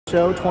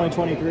Show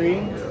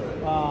 2023.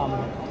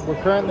 We're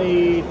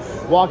currently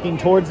walking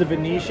towards the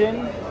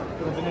Venetian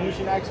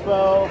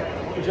Expo,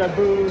 which are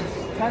booths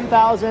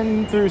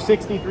 10,000 through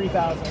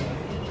 63,000.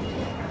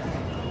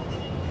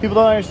 People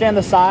don't understand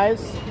the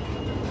size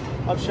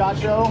of SHOT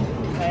Show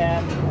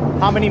and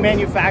how many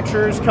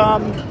manufacturers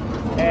come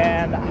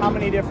and how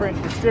many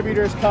different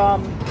distributors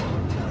come.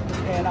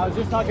 And I was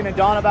just talking to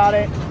Dawn about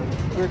it.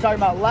 We were talking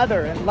about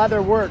leather and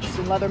leather works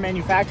and leather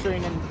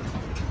manufacturing, and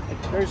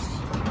there's,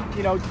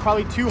 you know,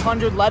 probably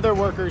 200 leather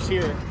workers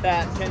here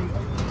that can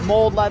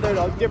mold leather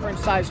to different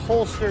size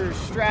holsters,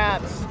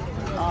 straps,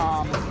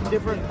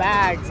 different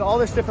bags, all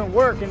this different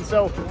work. And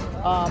so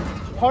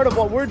part of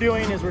what we're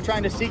doing is we're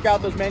trying to seek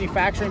out those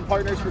manufacturing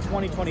partners for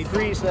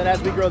 2023 so that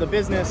as we grow the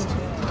business,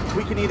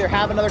 we can either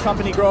have another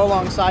company grow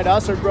alongside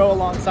us or grow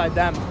alongside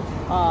them.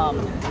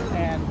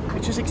 And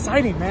it's just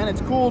exciting, man.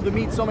 It's cool to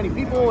meet so many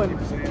people and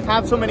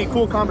have so many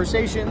cool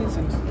conversations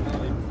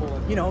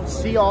and, you know,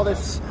 see all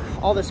this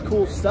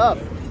cool stuff.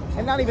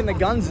 And not even the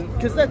guns,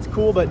 because that's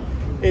cool, but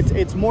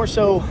it's more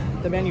so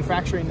the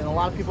manufacturing, and a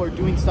lot of people are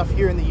doing stuff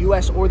here in the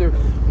US or they're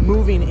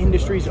moving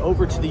industries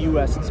over to the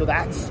US. And so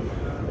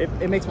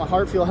it makes my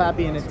heart feel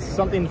happy, and it's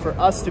something for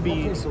us to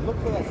be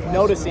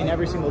noticing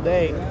every single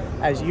day.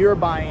 As you're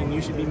buying,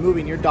 you should be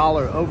moving your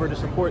dollar over to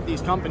support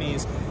these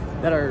companies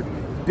that are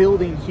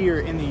building here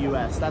in the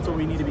US. That's what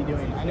we need to be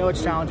doing. I know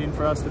it's challenging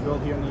for us to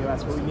build here in the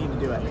US, but we need to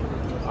do it.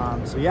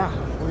 So yeah,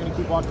 we're gonna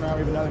keep walking around. We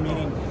have another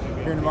meeting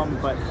here in a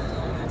moment, but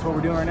that's what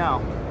we're doing right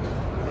now.